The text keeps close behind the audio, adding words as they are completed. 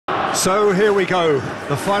So here we go,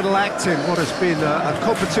 the final act in what has been a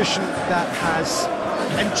competition that has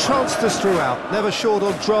entranced us throughout, never short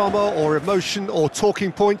on drama or emotion or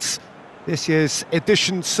talking points. This year's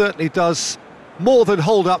edition certainly does more than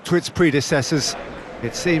hold up to its predecessors.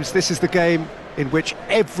 It seems this is the game in which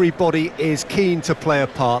everybody is keen to play a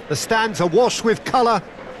part. The stands are washed with colour,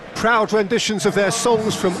 proud renditions of their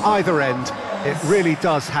songs from either end. It really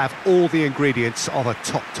does have all the ingredients of a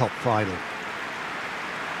top final.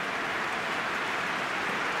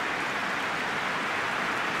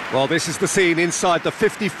 Well, this is the scene inside the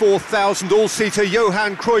 54,000 all-seater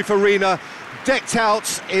Johan Cruyff Arena, decked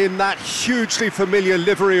out in that hugely familiar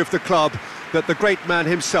livery of the club that the great man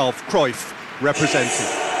himself, Cruyff,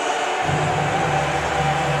 represented.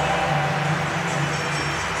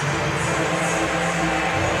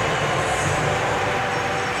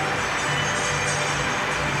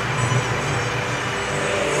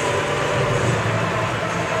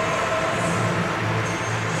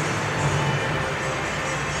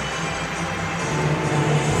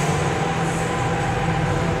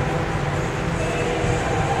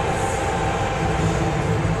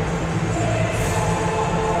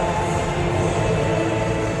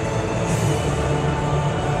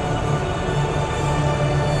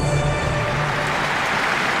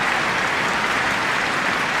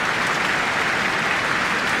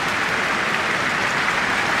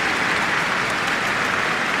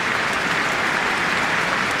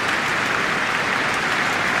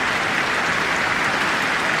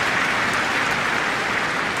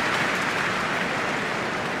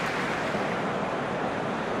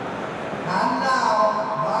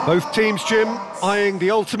 Both teams, Jim, eyeing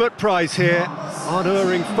the ultimate prize here,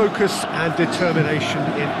 unerring focus and determination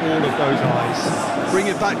in all of those eyes.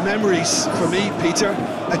 Bringing back memories for me, Peter.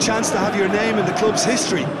 A chance to have your name in the club's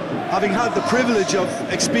history. Having had the privilege of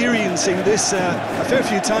experiencing this a fair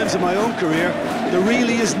few times in my own career, there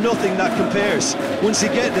really is nothing that compares. Once you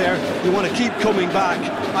get there, you want to keep coming back.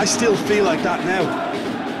 I still feel like that now.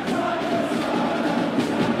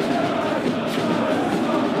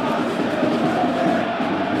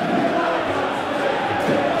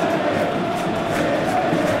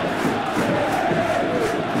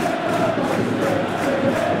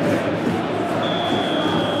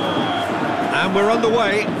 And we're on the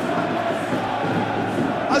way.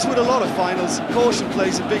 As with a lot of finals, caution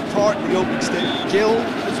plays a big part in the opening statement. Gill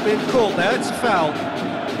has been caught there, it's a foul.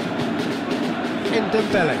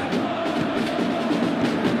 Dembele.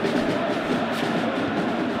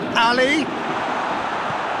 Ali.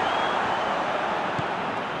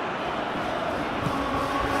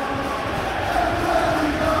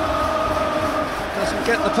 Doesn't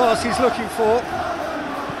get the pass he's looking for.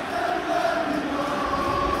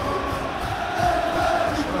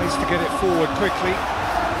 To get it forward quickly.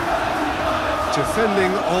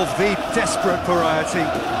 Defending of the desperate variety.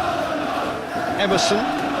 Emerson,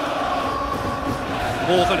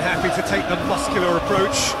 more than happy to take the muscular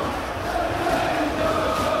approach.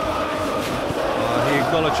 He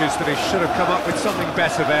acknowledges that he should have come up with something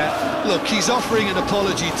better there. Look, he's offering an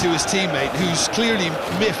apology to his teammate, who's clearly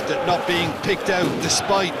miffed at not being picked out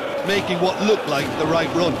despite making what looked like the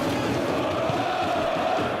right run.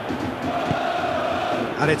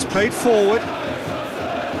 And it's played forward.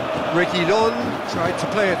 Reguilon tried to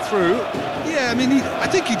play it through. Yeah, I mean, I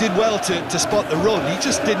think he did well to spot the run. He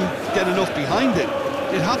just didn't get enough behind it.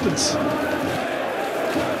 It happens.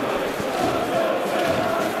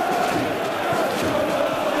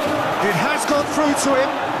 It has gone through to him.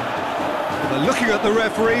 They're looking at the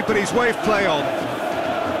referee, but he's waved play on.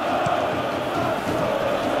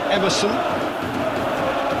 Emerson.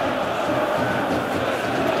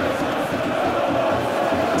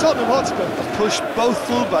 Tottenham Hotspur have pushed both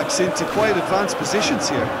fullbacks into quite advanced positions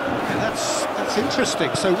here. Okay, that's interesting.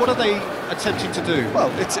 So what are they attempting to do? Well,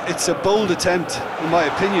 it's a bold attempt, in my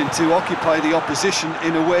opinion, to occupy the opposition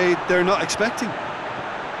in a way they're not expecting.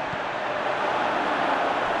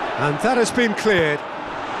 And that has been cleared.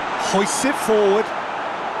 Hoists it forward.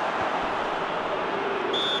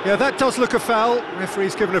 Yeah, that does look a foul.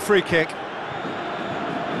 Referee's given a free kick.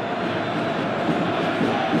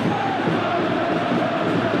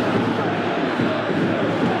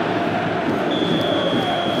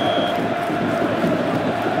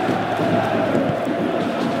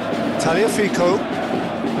 Fico.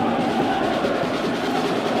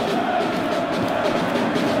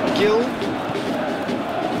 Gill.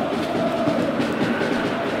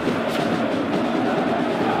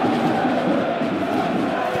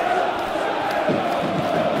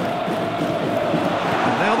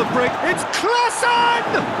 And now the break. It's Klassen!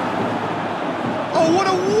 Oh, what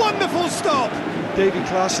a wonderful stop! Davy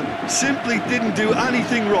Klaassen simply didn't do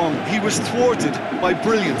anything wrong. He was thwarted by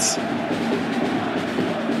brilliance.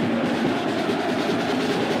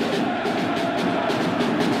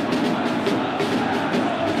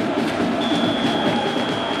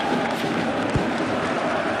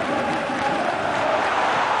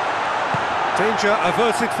 Danger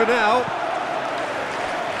averted for now.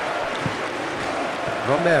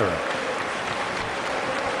 Romero.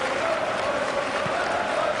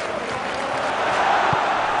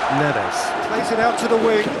 Neves plays it out to the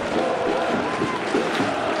wing.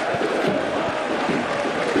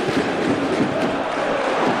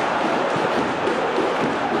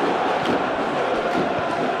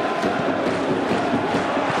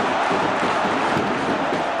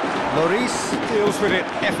 Lloris deals with it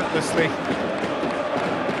effortlessly.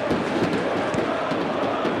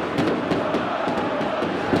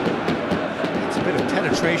 It's a bit of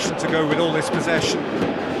penetration to go with all this possession.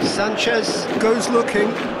 Sanchez goes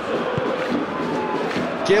looking.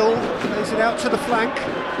 Gil plays it out to the flank.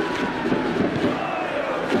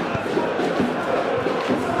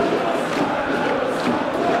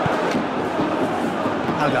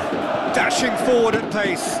 Alda dashing forward at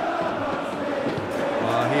pace.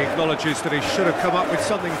 He acknowledges that he should have come up with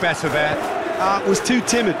something better there. Was too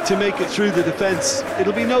timid to make it through the defence.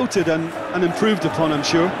 It'll be noted and improved upon, I'm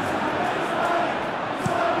sure.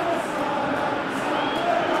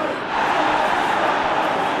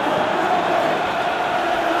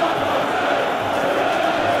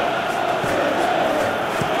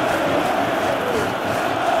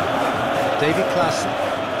 Davy Klaassen.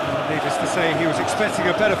 Needless to say, he was expecting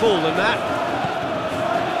a better ball than that.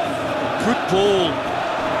 Good ball.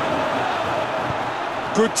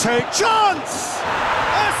 Good take. Chance!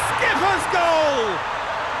 A skipper's goal!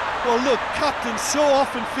 Well, look, captains so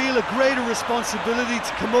often feel a greater responsibility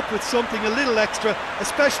to come up with something a little extra,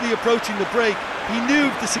 especially approaching the break. He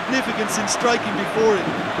knew the significance in striking before it.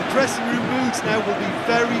 The dressing room moods now will be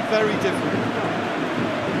very, very different.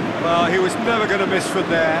 Well, he was never going to miss from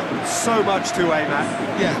there. So much to aim at.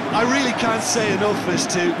 Yeah, I really can't say enough as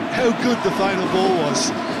to how good the final ball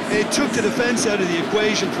was. It took the defence out of the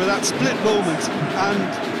equation for that split moment, and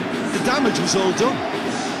the damage was all done.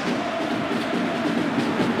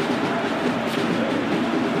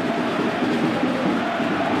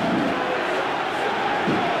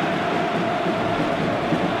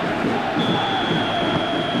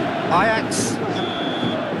 Ajax.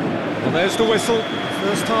 Well, there's the whistle.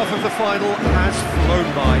 First half of the final has flown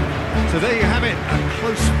by. So there you have it, a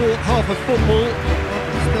close-fought half of football.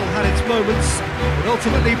 Still had its moments, but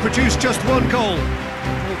ultimately produced just one goal.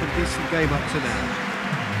 More than decent game up to now.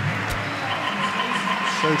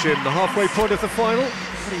 So Jim, the halfway point of the final,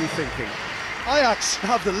 what are you thinking? Ajax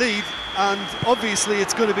have the lead, and obviously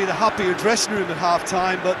it's going to be the happier dressing room at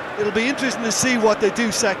half-time, but it'll be interesting to see what they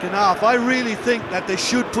do second half. I really think that they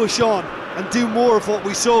should push on and do more of what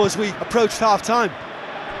we saw as we approached half-time.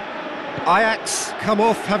 Ajax come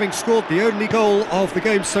off having scored the only goal of the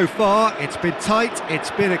game so far. It's been tight,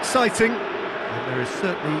 it's been exciting, and there is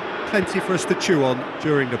certainly plenty for us to chew on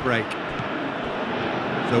during the break.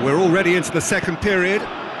 So we're already into the second period.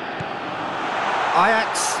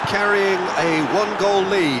 Ajax carrying a one-goal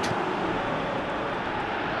lead.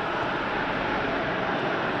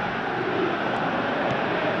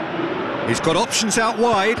 He's got options out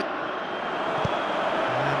wide.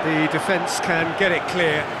 And the defence can get it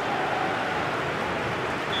clear.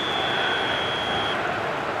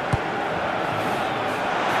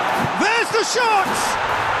 There's the shot!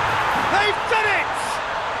 They've done it!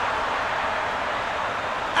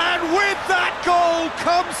 And with that goal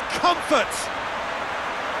comes comfort.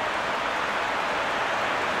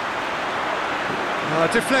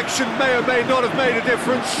 Deflection may or may not have made a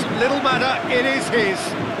difference. Little matter, it is his.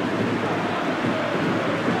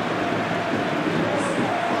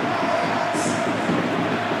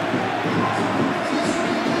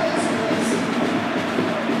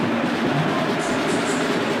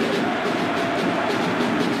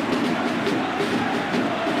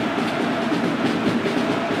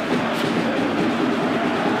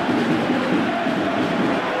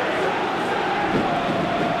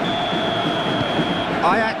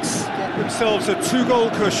 Ajax get themselves a two-goal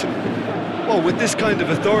cushion. Well, with this kind of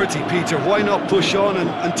authority, Peter, why not push on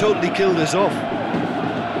and totally kill this off?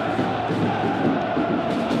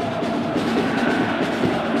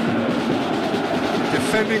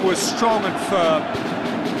 Defending was strong and firm.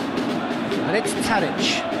 And it's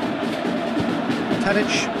Tadic.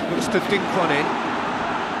 Tadic looks to dink one in.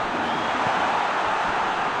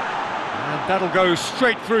 And that'll go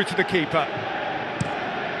straight through to the keeper.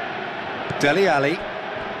 Dele Alli.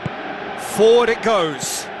 Forward it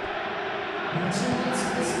goes.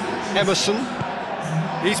 Emerson.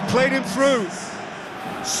 He's played him through.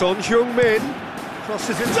 Son Heung-min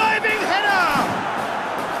crosses it. Diving header!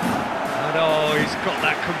 And oh, he's got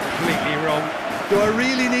that completely wrong. Do I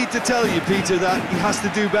really need to tell you, Peter, that he has to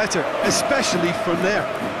do better, especially from there?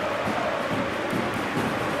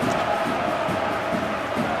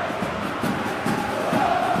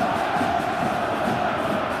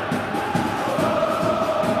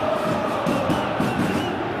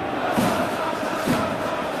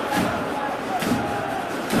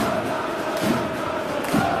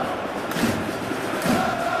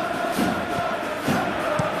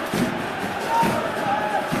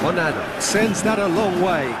 Onana sends that a long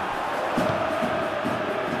way.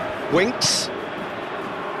 Winks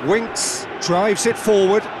drives it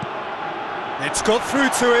forward. It's got through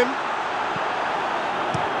to him.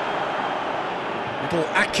 Little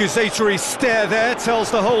accusatory stare there tells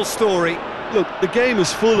the whole story. Look, the game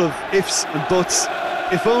is full of ifs and buts.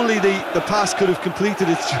 If only the pass could have completed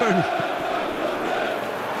its journey.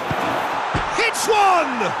 Hits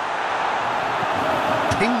one!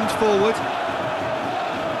 Pinged forward.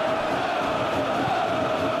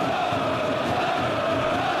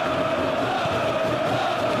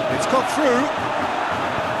 Got through.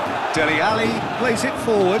 Dele Alli plays it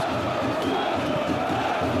forward.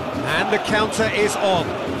 And the counter is on.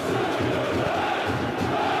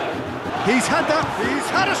 He's had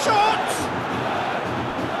a shot!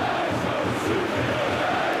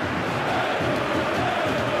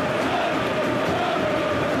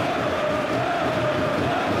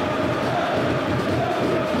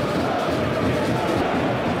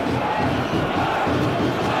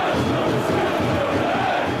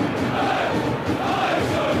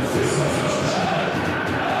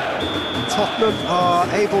 Tottenham are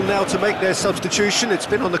able now to make their substitution. It's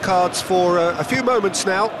been on the cards for a few moments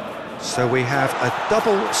now. So we have a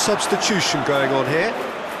double substitution going on here.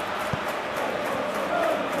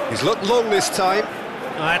 He's looked long this time.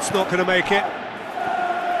 That's not going to make it.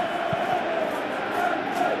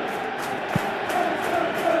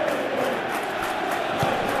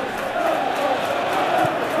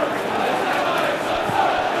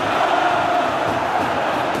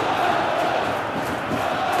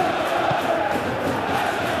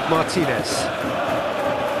 Martinez.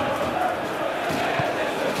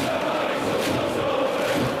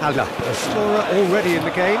 Haller, the scorer already in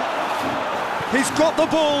the game. He's got the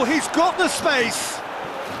ball, he's got the space.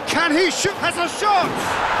 Can he shoot? Has a shot!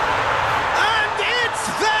 And it's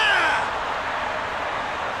there!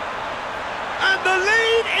 And the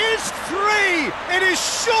lead is 3! It is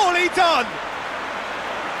surely done!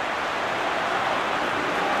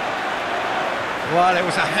 Well, it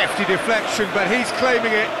was a hefty deflection, but he's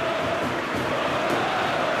claiming it.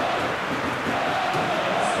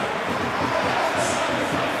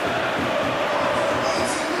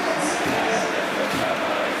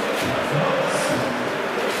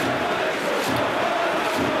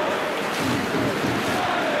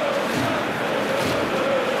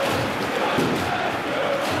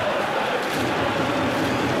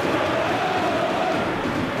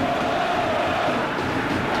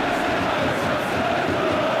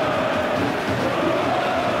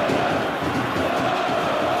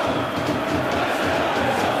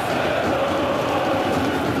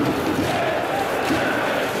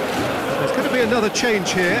 Another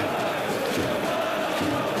change here.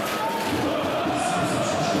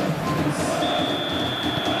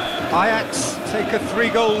 Ajax take a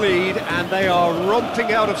 3-goal lead and they are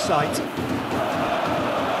romping out of sight.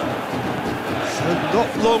 So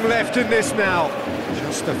not long left in this now.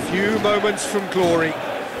 Just a few moments from glory.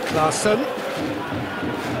 Klaassen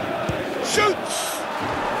shoots!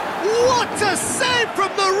 What a save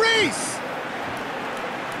from the Reese!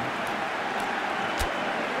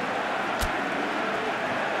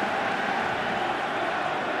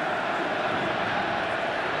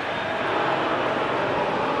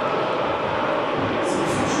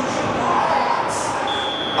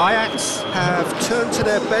 Ajax have turned to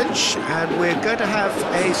their bench and we're going to have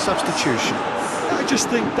a substitution. I just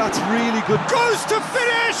think that's really good. Goes to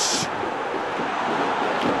finish!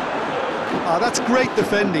 That's great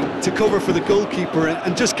defending to cover for the goalkeeper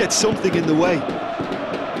and just get something in the way.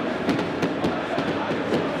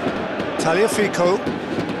 Tagliafico,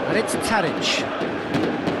 and it's Tadic.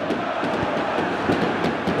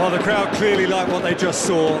 Well, the crowd clearly like what they just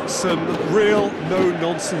saw. Some real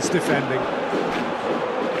no-nonsense defending.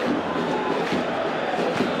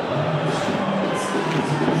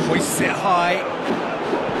 Hoists it high,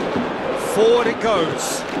 forward it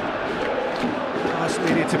goes. Pass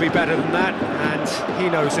needed to be better than that, and he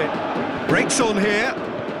knows it. Breaks on here.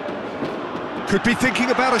 Could be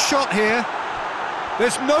thinking about a shot here.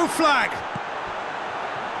 There's no flag.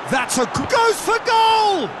 That's a... goes for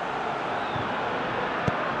goal!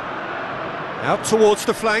 Out towards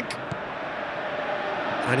the flank.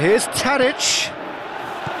 And here's Tadic.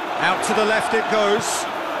 Out to the left it goes.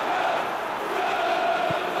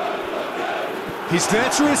 He's there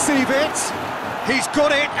to receive it. He's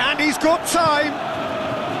got it, and he's got time.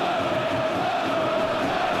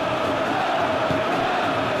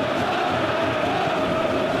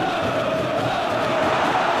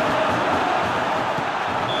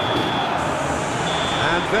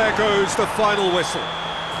 And there goes the final whistle.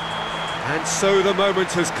 And so the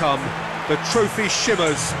moment has come. The trophy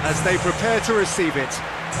shimmers as they prepare to receive it.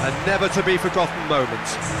 A never-to-be-forgotten moment.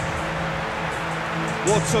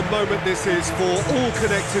 What a moment this is for all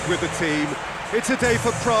connected with the team. It's a day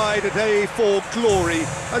for pride, a day for glory,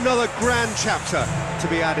 another grand chapter to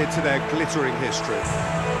be added to their glittering history.